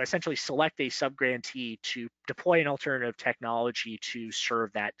essentially select a subgrantee to deploy an alternative technology to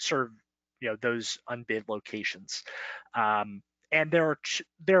serve those unbid locations. And there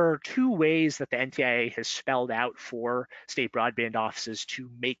are 2 ways that the NTIA has spelled out for state broadband offices to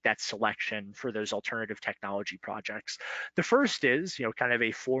make that selection for those alternative technology projects. The first is, kind of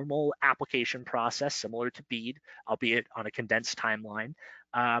a formal application process similar to BEAD, albeit on a condensed timeline.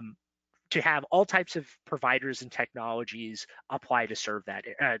 To have all types of providers and technologies apply to serve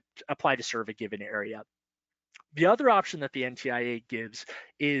a given area. The other option that the NTIA gives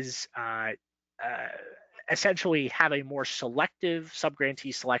is essentially have a more selective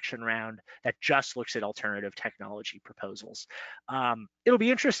subgrantee selection round that just looks at alternative technology proposals. It'll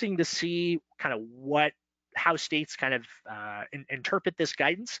be interesting to see kind of how states kind of interpret this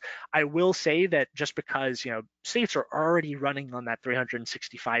guidance. I will say that just because states are already running on that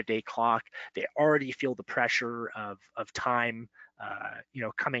 365-day clock, they already feel the pressure of time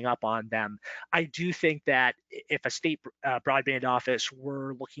coming up on them. I do think that if a state broadband office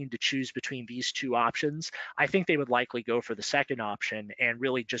were looking to choose between these 2 options, I think they would likely go for the second option and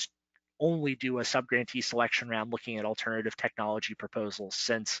really just only do a subgrantee selection round looking at alternative technology proposals,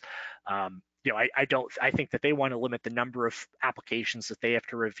 since I think that they want to limit the number of applications that they have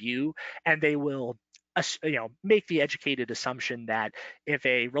to review, and they will make the educated assumption that if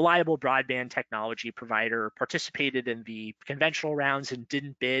a reliable broadband technology provider participated in the conventional rounds and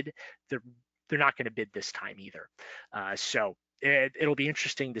didn't bid, they're not going to bid this time either. So it'll be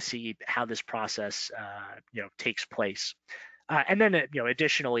interesting to see how this process takes place. And then,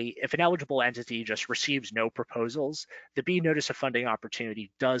 additionally, if an eligible entity just receives no proposals, the BEAD Notice of Funding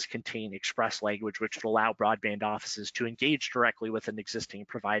Opportunity does contain express language which would allow broadband offices to engage directly with an existing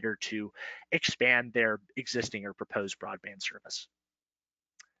provider to expand their existing or proposed broadband service.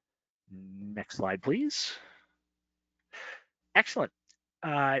 Next slide, please. Excellent.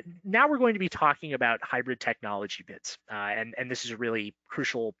 Now we're going to be talking about hybrid technology bids, and this is a really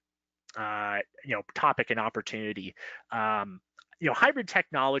crucial topic and opportunity. Hybrid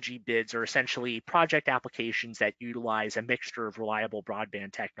technology bids are essentially project applications that utilize a mixture of reliable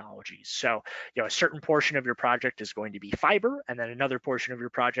broadband technologies. So, a certain portion of your project is going to be fiber, and then another portion of your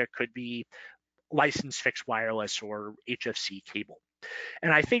project could be licensed fixed wireless or HFC cable.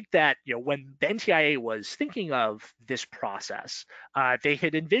 And I think that when the NTIA was thinking of this process, they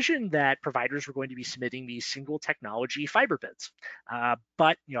had envisioned that providers were going to be submitting these single technology fiber bids.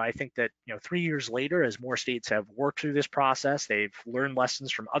 But I think that 3 years later, as more states have worked through this process, they've learned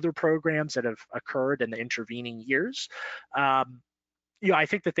lessons from other programs that have occurred in the intervening years. I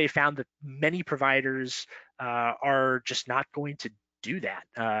think that they found that many providers are just not going to do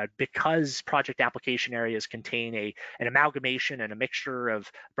that because project application areas contain an amalgamation and a mixture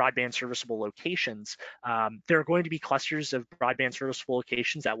of broadband serviceable locations. There are going to be clusters of broadband serviceable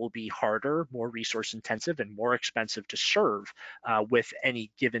locations that will be harder, more resource intensive, and more expensive to serve with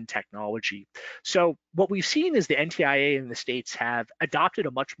any given technology. So what we've seen is the NTIA and the states have adopted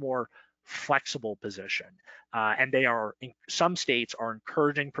a much more flexible position, and some states are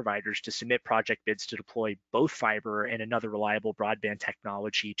encouraging providers to submit project bids to deploy both fiber and another reliable broadband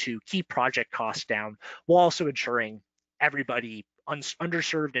technology to keep project costs down, while also ensuring everybody,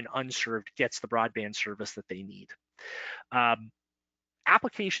 underserved and unserved, gets the broadband service that they need.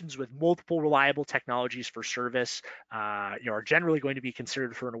 applications with multiple reliable technologies for service are generally going to be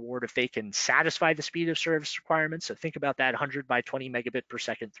considered for an award if they can satisfy the speed of service requirements. So think about that 100 by 20 megabit per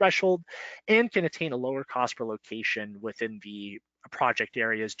second threshold, and can attain a lower cost per location within the project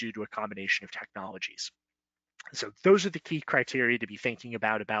areas due to a combination of technologies. So those are the key criteria to be thinking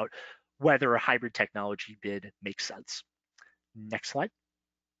about whether a hybrid technology bid makes sense. Next slide.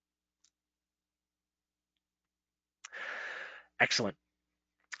 Excellent.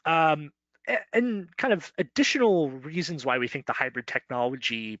 And kind of additional reasons why we think the hybrid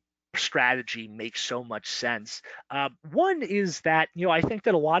technology strategy makes so much sense. One is that, I think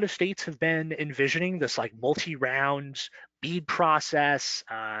that a lot of states have been envisioning this like multi-round BEAD process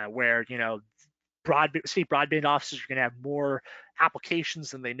where, state broadband offices are going to have more applications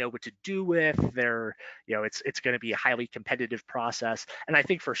than they know what to do with. It's going to be a highly competitive process, and I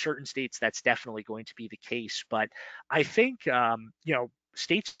think for certain states that's definitely going to be the case. But I think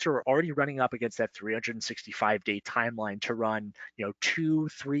states are already running up against that 365-day timeline to run 2,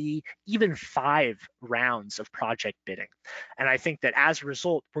 3, even 5 rounds of project bidding, and I think that as a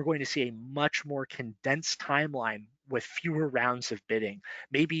result we're going to see a much more condensed timeline with fewer rounds of bidding,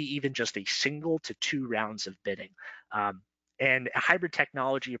 maybe even just a single to 2 rounds of bidding. And a hybrid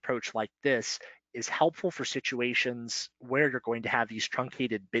technology approach like this is helpful for situations where you're going to have these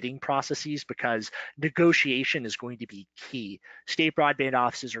truncated bidding processes, because negotiation is going to be key. State broadband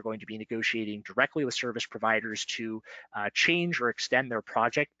offices are going to be negotiating directly with service providers to change or extend their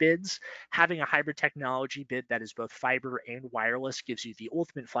project bids. Having a hybrid technology bid that is both fiber and wireless gives you the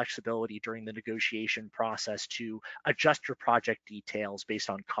ultimate flexibility during the negotiation process to adjust your project details based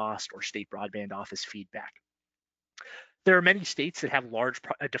on cost or state broadband office feedback. There are many states that have large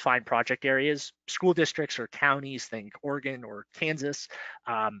defined project areas, school districts or counties, think Oregon or Kansas,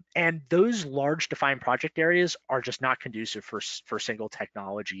 and those large defined project areas are just not conducive for single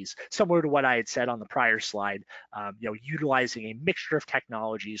technologies. Similar to what I had said on the prior slide, utilizing a mixture of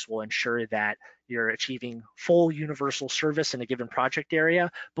technologies will ensure that you're achieving full universal service in a given project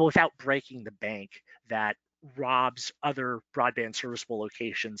area, but without breaking the bank that robs other broadband serviceable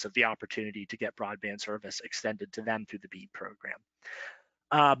locations of the opportunity to get broadband service extended to them through the BEAD program.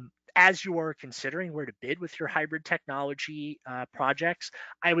 As you are considering where to bid with your hybrid technology projects,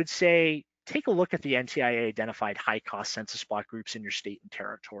 I would say take a look at the NTIA identified high-cost census block groups in your state and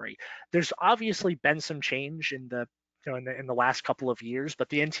territory. There's obviously been some change in the last couple of years, but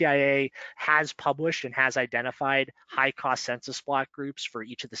the NTIA has published and has identified high-cost census block groups for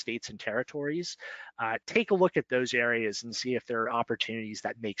each of the states and territories. Take a look at those areas and see if there are opportunities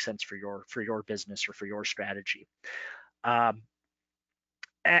that make sense for your business or for your strategy. And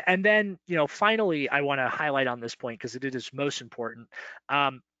then, finally, I want to highlight on this point because it is most important.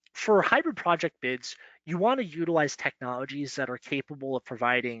 For hybrid project bids, you want to utilize technologies that are capable of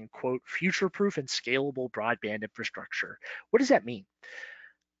providing, quote, future-proof and scalable broadband infrastructure. What does that mean?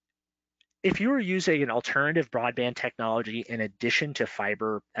 If you are using an alternative broadband technology in addition to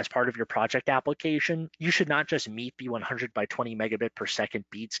fiber as part of your project application, you should not just meet the 100 by 20 megabit per second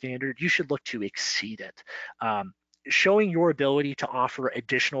BEAD standard, you should look to exceed it. Showing your ability to offer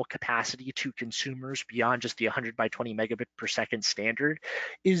additional capacity to consumers beyond just the 100 by 20 megabit per second standard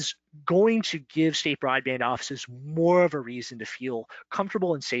is going to give state broadband offices more of a reason to feel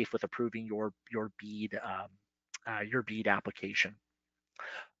comfortable and safe with approving your BEAD application.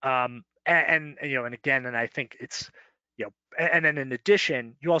 And again, I think it's, and then in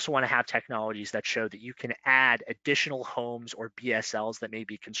addition, you also want to have technologies that show that you can add additional homes or BSLs that may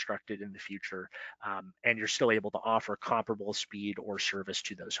be constructed in the future, and you're still able to offer comparable speed or service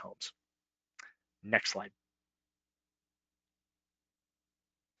to those homes. Next slide.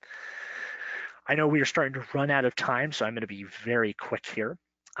 I know we are starting to run out of time, so I'm going to be very quick here.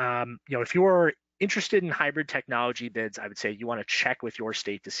 If you're interested in hybrid technology bids, I would say you want to check with your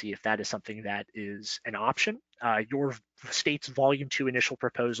state to see if that is something that is an option. Your state's Volume 2 initial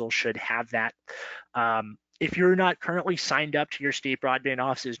proposal should have that. If you're not currently signed up to your state broadband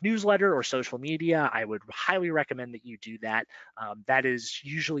office's newsletter or social media, I would highly recommend that you do that. That is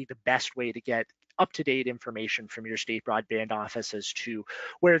usually the best way to get up-to-date information from your state broadband office as to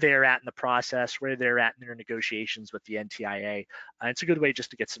where they're at in the process, where they're at in their negotiations with the NTIA. It's a good way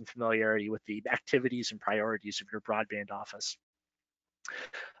just to get some familiarity with the activities and priorities of your broadband office.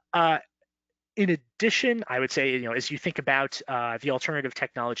 In addition, I would say, as you think about the alternative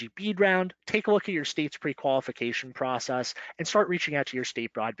technology BEAD round, take a look at your state's pre-qualification process and start reaching out to your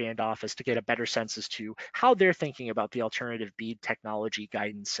state broadband office to get a better sense as to how they're thinking about the alternative BEAD technology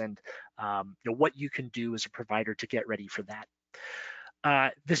guidance and what you can do as a provider to get ready for that.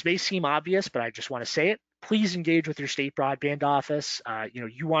 This may seem obvious, but I just want to say it. Please engage with your state broadband office.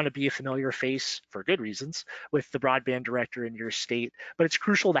 You want to be a familiar face for good reasons with the broadband director in your state, but it's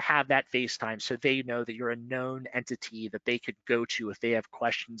crucial to have that face time so they know that you're a known entity that they could go to if they have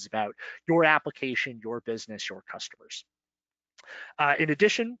questions about your application, your business, your customers. In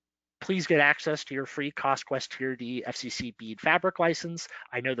addition, please get access to your free CostQuest Tier D FCC BEAD fabric license.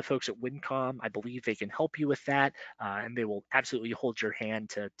 I know the folks at Winncom, I believe they can help you with that, and they will absolutely hold your hand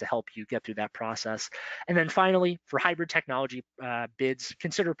to help you get through that process. And then finally, for hybrid technology bids,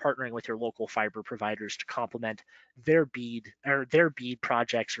 consider partnering with your local fiber providers to complement their BEAD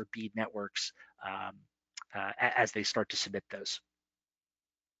projects or BEAD networks as they start to submit those.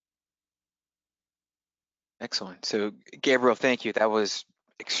 Excellent. So Gabriel, thank you. That was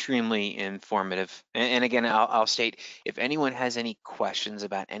extremely informative. And again, I'll state, if anyone has any questions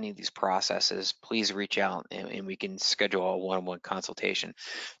about any of these processes, please reach out and we can schedule a one-on-one consultation.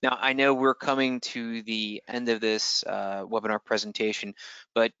 Now, I know we're coming to the end of this webinar presentation,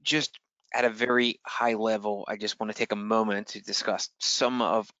 but just at a very high level, I just want to take a moment to discuss some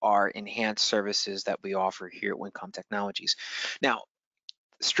of our enhanced services that we offer here at Winncom Technologies. Now,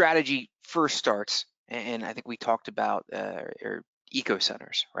 strategy first starts, and I think we talked about eco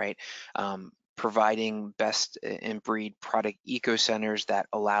centers, right? Providing best in breed product eco centers that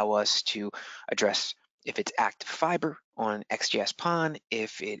allow us to address if it's active fiber on XGS-PON,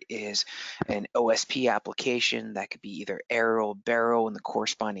 if it is an OSP application that could be either aerial, barrel, and the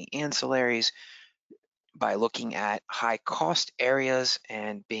corresponding ancillaries, by looking at high cost areas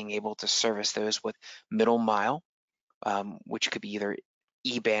and being able to service those with middle mile, which could be either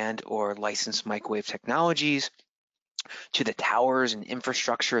E-band or licensed microwave technologies, to the towers and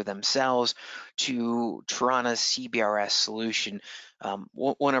infrastructure themselves, to Tarana's CBRS solution.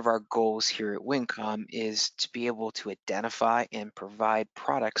 One of our goals here at Winncom is to be able to identify and provide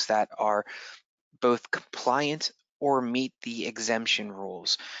products that are both compliant or meet the exemption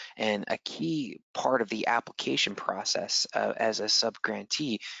rules. And a key part of the application process as a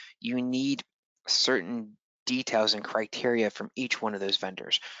subgrantee, you need certain details and criteria from each one of those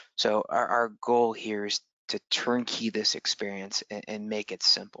vendors. So our goal here is to turnkey this experience and make it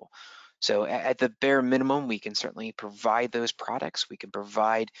simple. So at the bare minimum, we can certainly provide those products. We can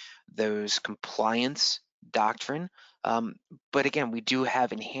provide those compliance doctrine. But again, we do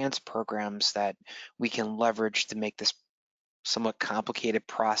have enhanced programs that we can leverage to make this somewhat complicated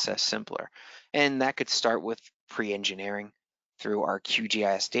process simpler. And that could start with pre-engineering through our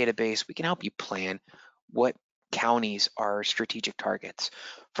QGIS database. We can help you plan what counties are strategic targets.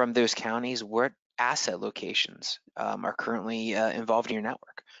 From those counties, what asset locations are currently involved in your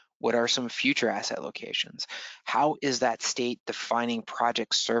network? What are some future asset locations? How is that state defining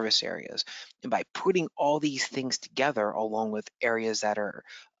project service areas? And by putting all these things together, along with areas that are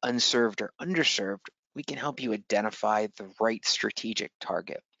unserved or underserved, we can help you identify the right strategic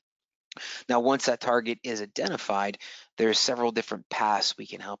target. Now, once that target is identified, there's several different paths we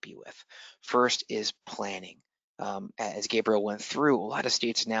can help you with. First is planning. As Gabriel went through, a lot of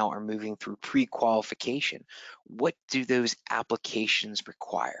states now are moving through pre-qualification. What do those applications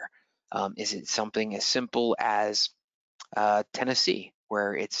require? Is it something as simple as Tennessee,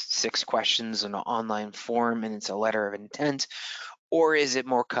 where it's 6 questions in an online form and it's a letter of intent? Or is it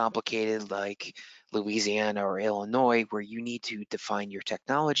more complicated like Louisiana or Illinois, where you need to define your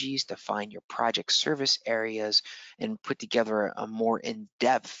technologies, define your project service areas, and put together a more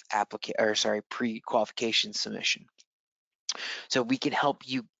in-depth pre-qualification submission? So we can help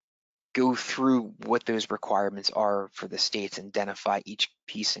you go through what those requirements are for the states and identify each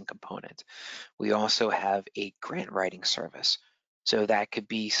piece and component. We also have a grant writing service. So that could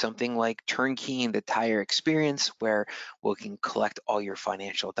be something like turnkeying the entire experience, where we can collect all your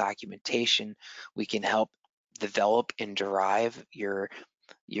financial documentation. We can help develop and derive your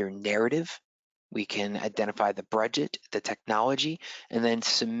narrative. We can identify the budget, the technology, and then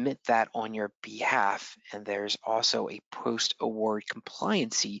submit that on your behalf. And there's also a post-award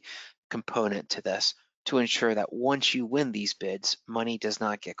compliancy component to this to ensure that once you win these bids, money does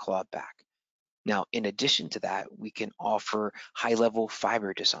not get clawed back. Now, in addition to that, we can offer high-level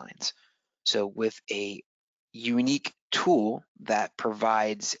fiber designs. So with a unique tool that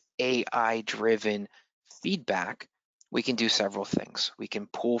provides AI-driven feedback, we can do several things. We can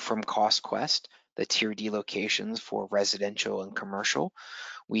pull from CostQuest the Tier D locations for residential and commercial.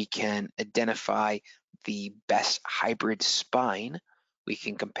 We can identify the best hybrid spine. We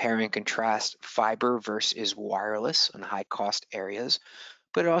can compare and contrast fiber versus wireless on high-cost areas,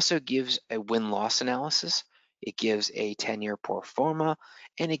 but it also gives a win-loss analysis it gives a 10-year pro forma,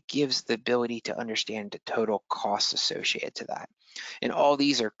 and it gives the ability to understand the total costs associated to that. And all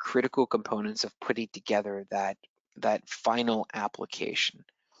these are critical components of putting together that final application.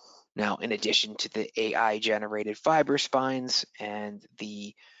 Now, in addition to the AI-generated fiber spines and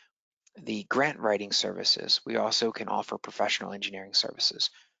the grant writing services, we also can offer professional engineering services.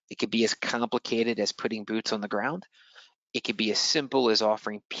 It could be as complicated as putting boots on the ground. It could be as simple as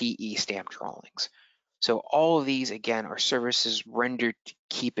offering PE stamp drawings. So all of these, again, are services rendered to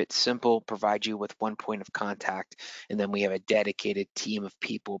keep it simple, provide you with one point of contact, and then we have a dedicated team of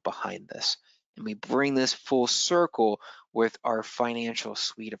people behind this. And we bring this full circle with our financial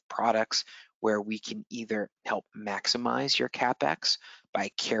suite of products where we can either help maximize your CapEx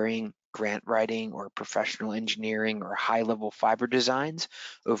by carrying grant writing or professional engineering or high-level fiber designs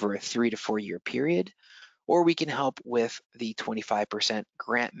over a 3 to 4 year period, or we can help with the 25%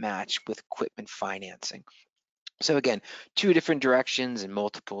 grant match with equipment financing. So again, 2 different directions and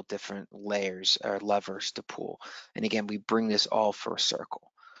multiple different layers or levers to pull. And again, we bring this all full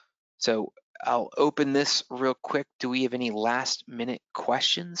circle. So I'll open this real quick. Do we have any last minute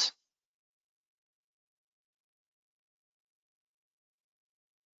questions?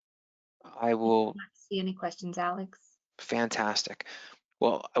 I will. Not see any questions, Alex. Fantastic.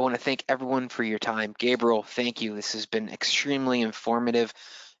 Well, I want to thank everyone for your time. Gabriel, thank you. This has been extremely informative.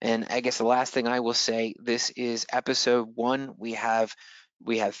 And I guess the last thing I will say, this is episode 1. We have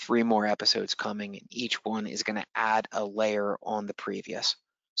 3 more episodes coming, and each one is going to add a layer on the previous.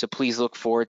 So please look forward